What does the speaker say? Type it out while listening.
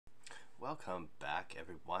Welcome back,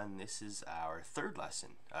 everyone. This is our third lesson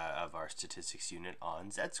of our statistics unit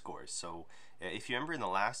on Z-scores. So if you remember in the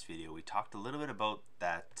last video, we talked a little bit about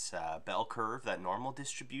that bell curve, that normal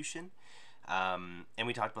distribution. And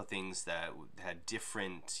we talked about things that had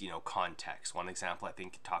different, contexts. One example, I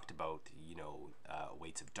think, talked about,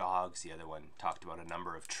 weights of dogs. The other one talked about a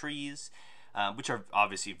number of trees. Which are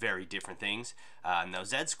obviously very different things. Now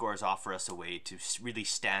Z-scores offer us a way to really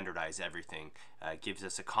standardize everything. It gives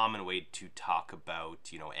us a common way to talk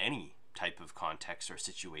about any type of context or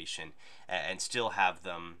situation and still have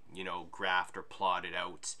them graphed or plotted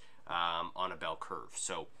out on a bell curve.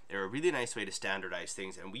 So they're a really nice way to standardize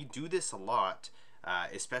things, and we do this a lot.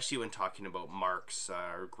 Especially when talking about marks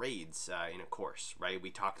or grades in a course, right? We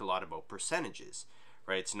talked a lot about percentages.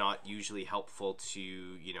 Right, it's not usually helpful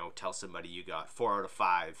to tell somebody you got 4 out of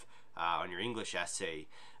 5 on your English essay,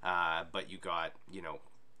 but you got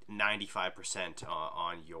 95%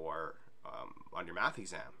 on your math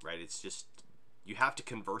exam. Right, it's just you have to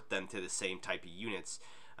convert them to the same type of units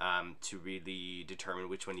to really determine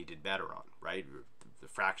which one you did better on. Right, the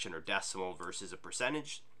fraction or decimal versus a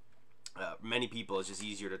percentage. Many people, it's just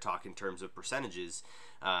easier to talk in terms of percentages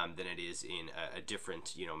than it is in a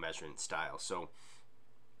different measurement style. So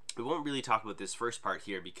we won't really talk about this first part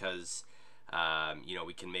here because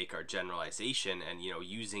we can make our generalization, and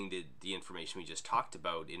using the information we just talked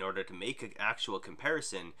about, in order to make an actual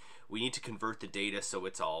comparison, we need to convert the data so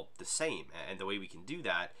it's all the same. And the way we can do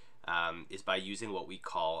that is by using what we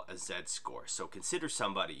call a Z-score. So consider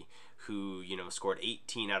somebody who scored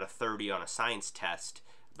 18 out of 30 on a science test,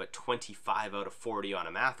 but 25 out of 40 on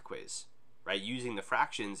a math quiz. Right? Using the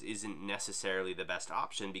fractions isn't necessarily the best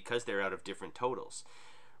option because they're out of different totals.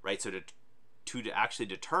 Right, so to actually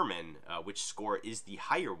determine which score is the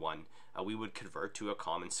higher one, we would convert to a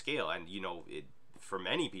common scale, and for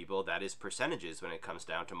many people that is percentages when it comes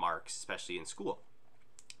down to marks, especially in school.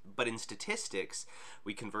 But in statistics,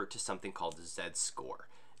 we convert to something called the Z-score,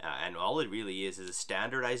 and all it really is a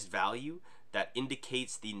standardized value that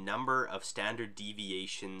indicates the number of standard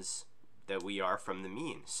deviations that we are from the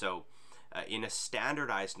mean. So in a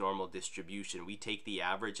standardized normal distribution, we take the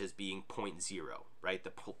average as being 0.0, right?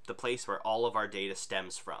 The place where all of our data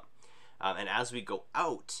stems from. And as we go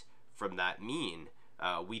out from that mean,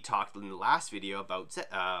 we talked in the last video about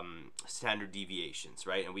standard deviations,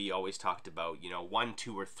 right? And we always talked about, 1,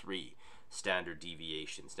 2, or 3 standard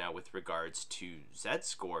deviations. Now, with regards to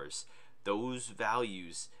Z-scores, those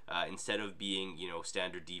values, instead of being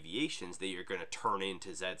standard deviations, they are going to turn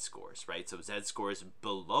into Z-scores, right? So Z-scores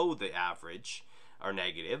below the average are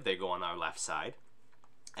negative, they go on our left side,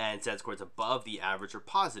 and Z-scores above the average are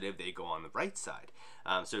positive, they go on the right side.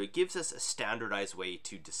 So it gives us a standardized way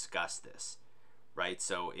to discuss this, right?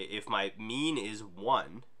 So if my mean is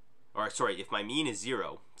 1, or sorry, if my mean is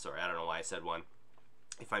 0, sorry, I don't know why I said 1.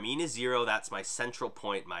 If my mean is 0, that's my central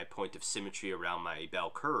point, my point of symmetry around my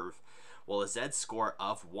bell curve. Well, a Z-score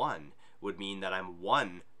of 1 would mean that I'm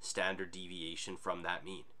 1 standard deviation from that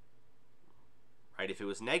mean. Right? If it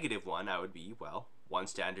was -1, I would be, 1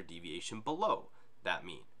 standard deviation below that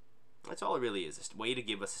mean. That's all it really is, a way to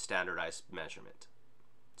give us a standardized measurement.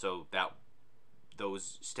 So that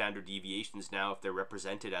those standard deviations now, if they're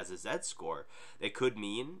represented as a Z-score, they could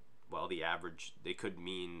mean, the average, they could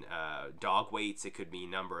mean dog weights, it could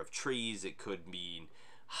mean number of trees, it could mean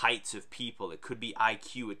heights of people, it could be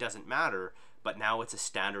IQ, it doesn't matter, but now it's a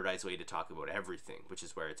standardized way to talk about everything, which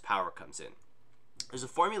is where its power comes in. There's a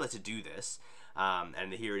formula to do this,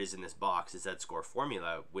 and here it is in this box, the Z-score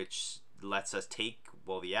formula, which lets us take,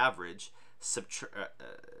 the average,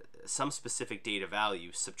 some specific data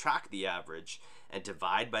value, subtract the average, and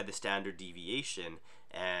divide by the standard deviation,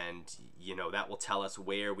 and that will tell us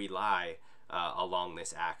where we lie along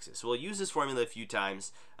this axis. So we'll use this formula a few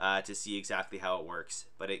times to see exactly how it works,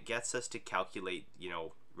 but it gets us to calculate,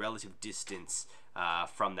 relative distance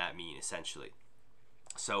from that mean, essentially.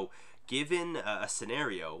 So given a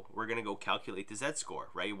scenario, we're going to go calculate the Z-score,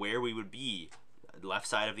 right? Where we would be, left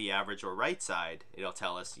side of the average or right side, it'll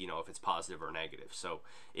tell us, if it's positive or negative. So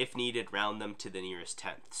if needed, round them to the nearest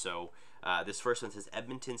tenth. So this first one says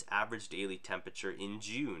Edmonton's average daily temperature in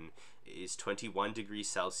June is 21 degrees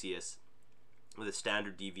Celsius with a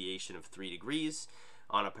standard deviation of 3 degrees.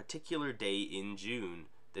 On a particular day in June,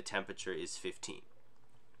 the temperature is 15.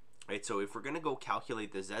 Right, so if we're going to go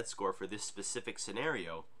calculate the Z-score for this specific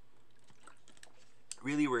scenario,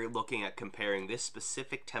 really we're looking at comparing this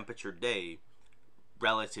specific temperature day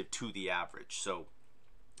relative to the average. So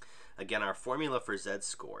again, our formula for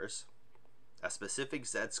Z-scores, a specific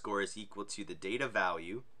Z-score is equal to the data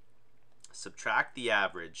value, subtract the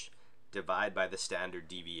average, divide by the standard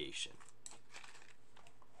deviation.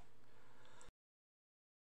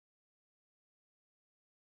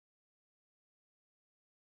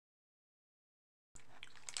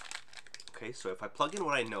 Okay, so if I plug in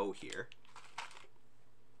what I know here,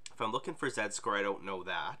 if I'm looking for z-score, I don't know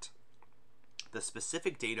that. The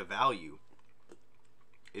specific data value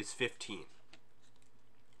is 15.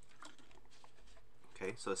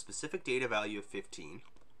 Okay, so a specific data value of 15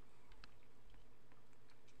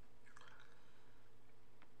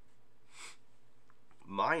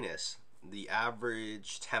 minus the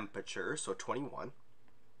average temperature, so 21,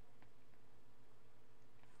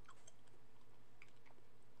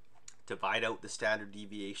 divide out the standard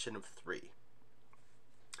deviation of 3.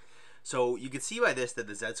 So you can see by this that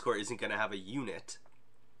the z-score isn't going to have a unit,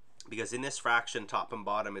 because in this fraction, top and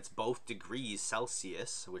bottom, it's both degrees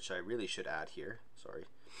Celsius, which I really should add here. Sorry.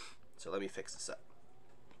 So let me fix this up.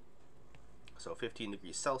 So 15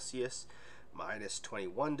 degrees Celsius minus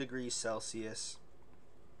 21 degrees Celsius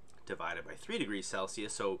divided by 3 degrees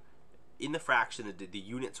Celsius. So in the fraction, the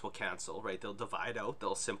units will cancel, right? They'll divide out.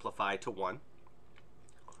 They'll simplify to 1.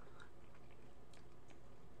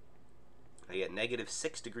 I get negative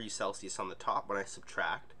 6 degrees Celsius on the top when I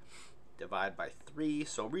subtract. Divide by 3.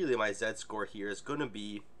 So really my z-score here is going to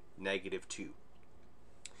be negative 2.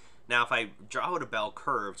 Now if I draw out a bell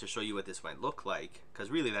curve to show you what this might look like,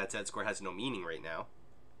 because really that z-score has no meaning right now.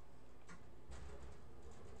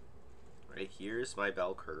 Right, here's my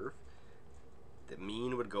bell curve. The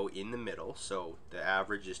mean would go in the middle, so the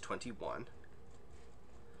average is 21.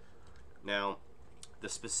 Now the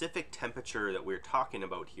specific temperature that we're talking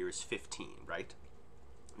about here is 15, right?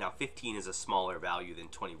 Now 15 is a smaller value than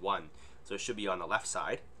 21, so it should be on the left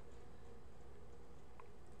side.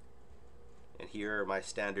 And here are my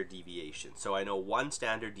standard deviations. So I know one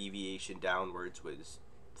standard deviation downwards was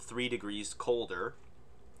 3 degrees colder,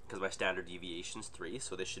 because my standard deviation is 3,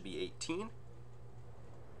 so this should be 18.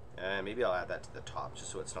 And maybe I'll add that to the top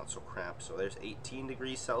just so it's not so cramped. So there's 18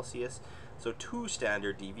 degrees Celsius. So 2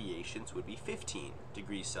 standard deviations would be 15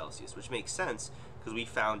 degrees Celsius, which makes sense because we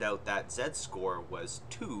found out that z-score was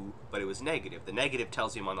 2, but it was negative. The negative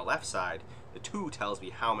tells you I'm on the left side. The 2 tells me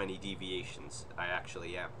how many deviations I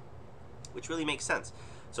actually am, which really makes sense.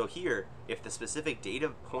 So here, if the specific data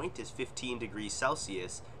point is 15 degrees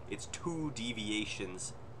Celsius, it's 2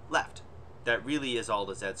 deviations left. That really is all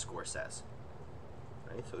the z-score says.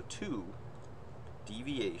 Right? So 2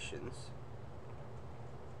 deviations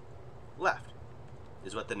left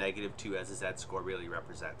is what the negative 2 as a z-score really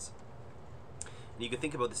represents. And you can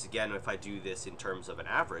think about this again if I do this in terms of an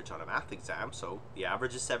average on a math exam. So the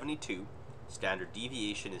average is 72, standard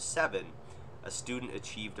deviation is 7, a student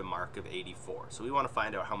achieved a mark of 84. So we want to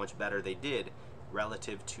find out how much better they did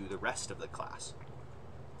relative to the rest of the class.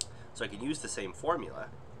 So I can use the same formula.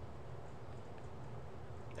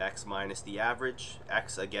 X minus the average,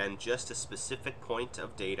 X again just a specific point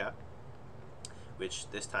of data, which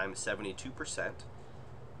this time is 72%,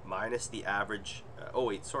 minus the average,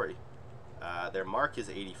 their mark is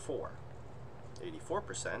 84,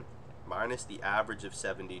 84%, minus the average of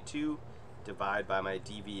 72, divide by my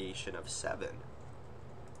deviation of 7.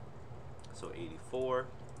 So 84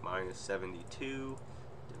 minus 72,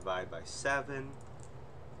 divide by 7,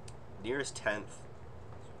 nearest tenth,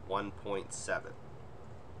 1.7.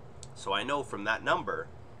 So I know from that number,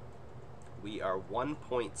 we are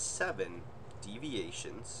 1.7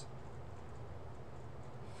 deviations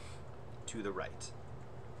to the right.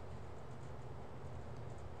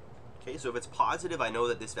 Okay, so if it's positive, I know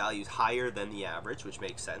that this value is higher than the average, which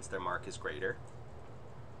makes sense. Their mark is greater.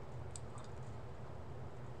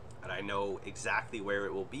 And I know exactly where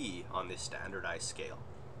it will be on this standardized scale.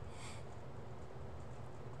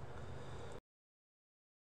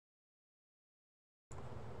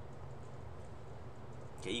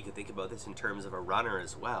 Okay, you can think about this in terms of a runner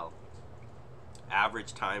as well.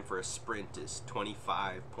 Average time for a sprint is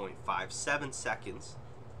 25.57 seconds.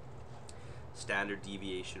 Standard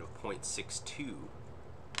deviation of 0.62.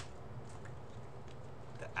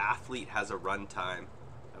 The athlete has a run time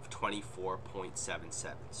of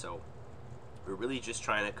 24.77. So we're really just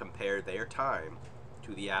trying to compare their time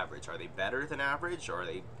to the average. Are they better than average, or are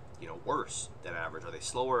they, worse than average? Are they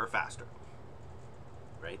slower or faster?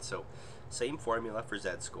 Right? So same formula for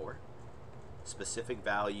z-score. Specific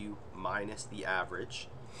value minus the average.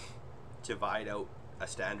 Divide out a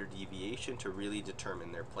standard deviation to really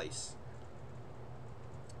determine their place.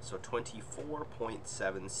 So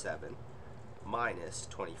 24.77 minus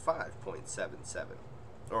 25.77,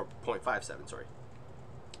 or 0.57, sorry.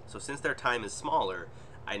 So since their time is smaller,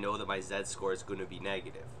 I know that my z-score is going to be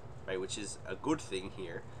negative, right? Which is a good thing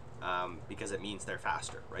here, because it means they're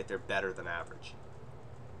faster, right? They're better than average.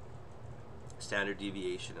 Standard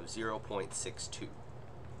deviation of 0.62.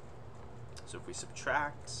 So if we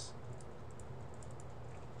subtract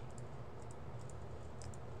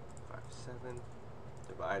 5,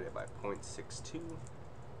 divided by 0.62.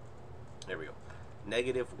 There we go.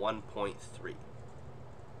 Negative 1.3.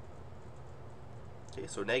 Okay,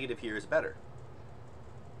 so negative here is better.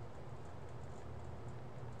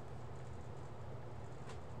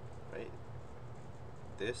 Right?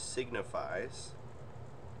 This signifies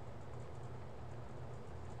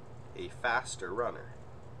a faster runner.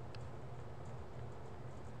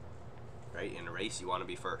 Right? In a race, you want to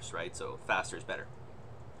be first, right? So faster is better.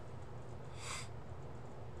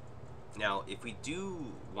 Now, if we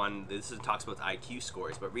do one, this talks about the IQ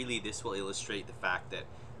scores, but really this will illustrate the fact that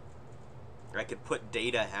I could put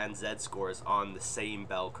data and z-scores on the same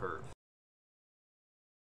bell curve.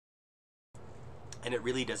 And it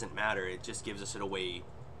really doesn't matter, it just gives us a way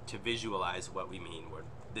to visualize what we mean, where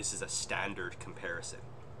this is a standard comparison.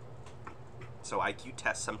 So IQ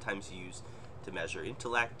tests sometimes used to measure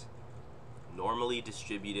intellect, normally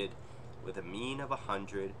distributed with a mean of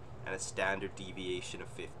 100 and a standard deviation of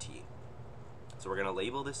 15. So we're going to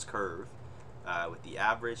label this curve with the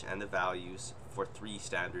average and the values for 3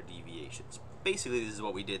 standard deviations. Basically, this is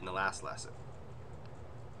what we did in the last lesson.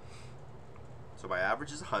 So my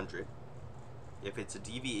average is 100. If it's a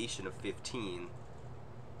deviation of 15,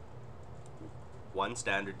 one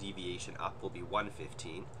standard deviation up will be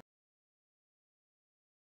 115.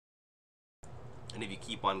 And if you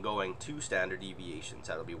keep on going 2 standard deviations,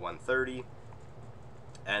 that'll be 130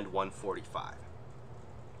 and 145.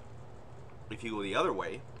 If you go the other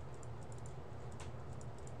way,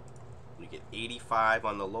 you get 85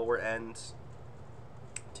 on the lower end,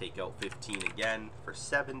 take out 15 again for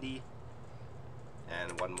 70,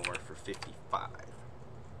 and one more for 55.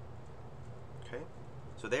 Okay,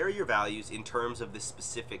 so there are your values in terms of this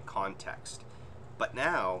specific context. But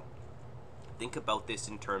now, think about this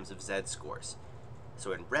in terms of z-scores.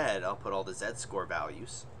 So in red, I'll put all the z-score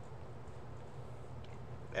values.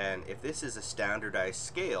 And if this is a standardized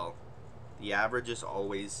scale, the average is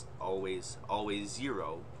always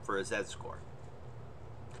 0 for a z-score.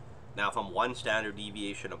 Now if I'm 1 standard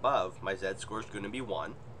deviation above, my z-score is going to be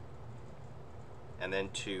 1, and then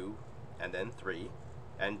 2, and then 3,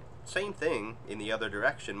 and same thing in the other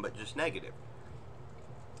direction, but just negative.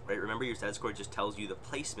 Right? Remember, your z-score just tells you the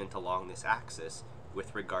placement along this axis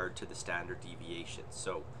with regard to the standard deviation.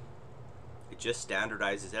 So it just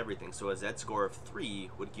standardizes everything. So a z-score of 3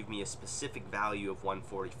 would give me a specific value of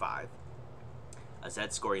 145. A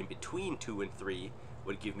z-score in between 2 and 3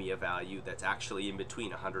 would give me a value that's actually in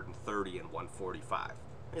between 130 and 145.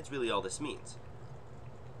 It's really all this means.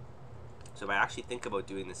 So if I actually think about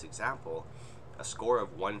doing this example, a score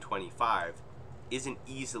of 125 isn't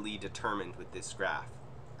easily determined with this graph.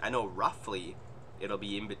 I know roughly it'll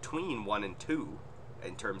be in between 1 and 2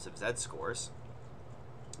 in terms of z-scores,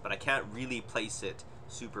 but I can't really place it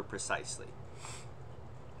super precisely.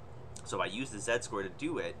 So if I use the z-score to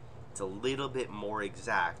do it, it's a little bit more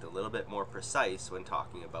exact, a little bit more precise when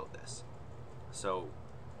talking about this. So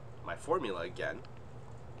my formula again,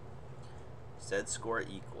 z-score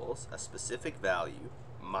equals a specific value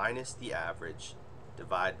minus the average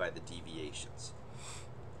divided by the deviations.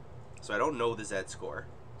 So I don't know the z-score,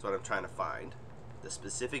 that's what I'm trying to find. The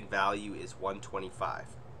specific value is 125.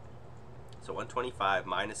 So 125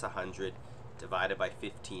 minus 100 divided by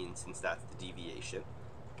 15, since that's the deviation.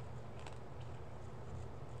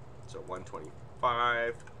 So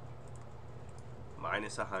 125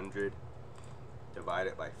 minus 100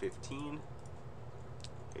 divided by 15,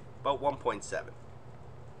 okay, about 1.7,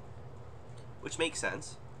 which makes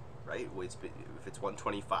sense, right? If it's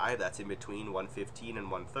 125, that's in between 115 and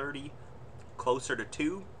 130, closer to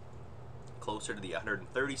 2, closer to the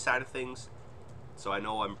 130 side of things, so I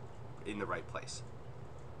know I'm in the right place.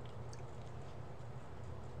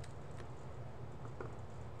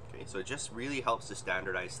 Okay, so it just really helps to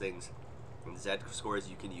standardize things, and z-scores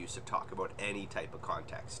you can use to talk about any type of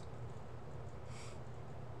context.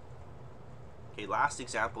 Okay, last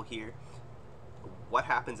example here. What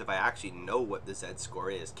happens if I actually know what the z-score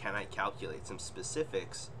is? Can I calculate some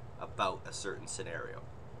specifics about a certain scenario?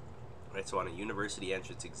 Right, so on a university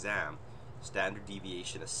entrance exam, standard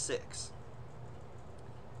deviation is 6,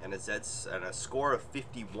 and a score of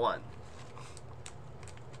 51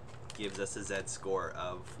 gives us a z-score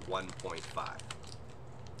of 1.5.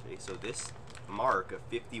 Okay, so this mark of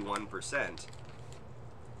 51%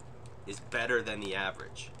 is better than the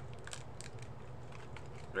average.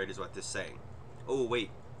 Right, is what this is saying. Oh wait,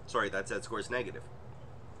 sorry, that z-score is negative.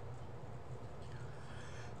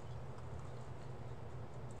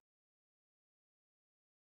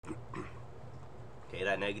 Okay,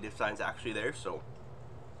 that negative sign's actually there, so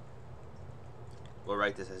we'll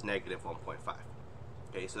write this as negative 1.5.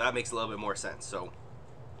 Okay, so that makes a little bit more sense. So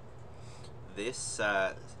this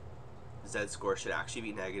z-score should actually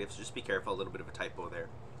be negative, so just be careful, a little bit of a typo there.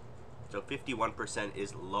 So 51%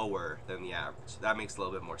 is lower than the average. That makes a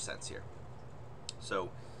little bit more sense here.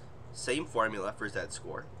 So same formula for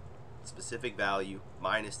z-score, specific value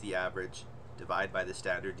minus the average, divide by the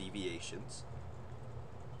standard deviations.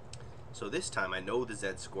 So this time I know the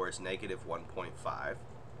z-score is negative 1.5.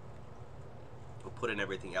 We'll put in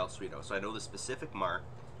everything else we know. So I know the specific mark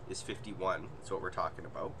is 51. That's what we're talking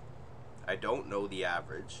about. I don't know the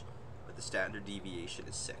average, but the standard deviation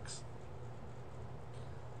is 6.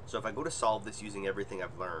 So if I go to solve this using everything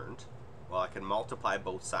I've learned, well, I can multiply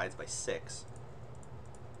both sides by 6.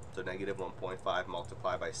 So negative 1.5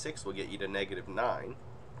 multiplied by 6 will get you to negative 9.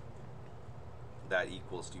 That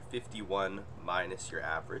equals to 51 minus your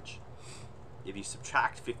average. If you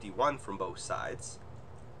subtract 51 from both sides,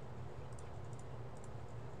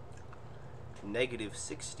 negative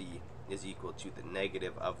 60 is equal to the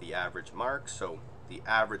negative of the average mark, so the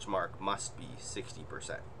average mark must be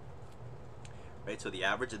 60%. Right, so the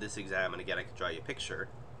average of this exam, and again I can draw you a picture,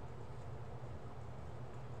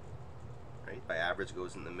 right, my average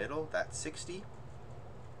goes in the middle, that's 60,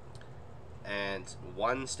 and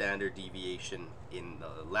one standard deviation in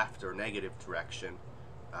the left or negative direction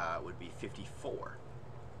would be 54.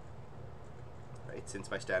 Right, since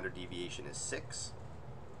my standard deviation is 6,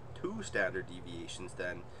 2 standard deviations,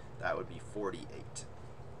 then that would be 48.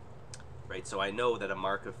 Right, so I know that a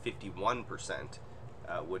mark of 51%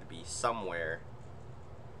 would be somewhere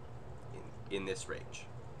in this range.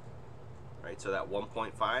 Right, so that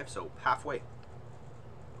 1.5, so halfway.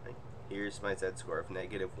 Right, here's my z-score of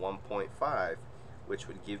negative 1.5, which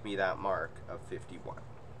would give me that mark of 51.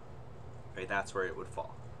 Right, that's where it would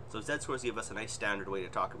fall. So z-scores give us a nice standard way to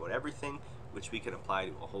talk about everything, which we can apply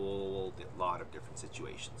to a whole lot of different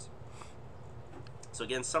situations. So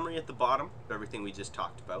again, summary at the bottom of everything we just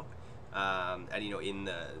talked about. And you know, in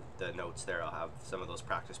the notes there, I'll have some of those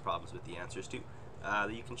practice problems with the answers too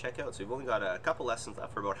that you can check out. So we've only got a couple lessons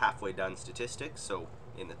left. We're about halfway done statistics. So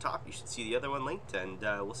in the top, you should see the other one linked, and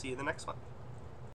we'll see you in the next one.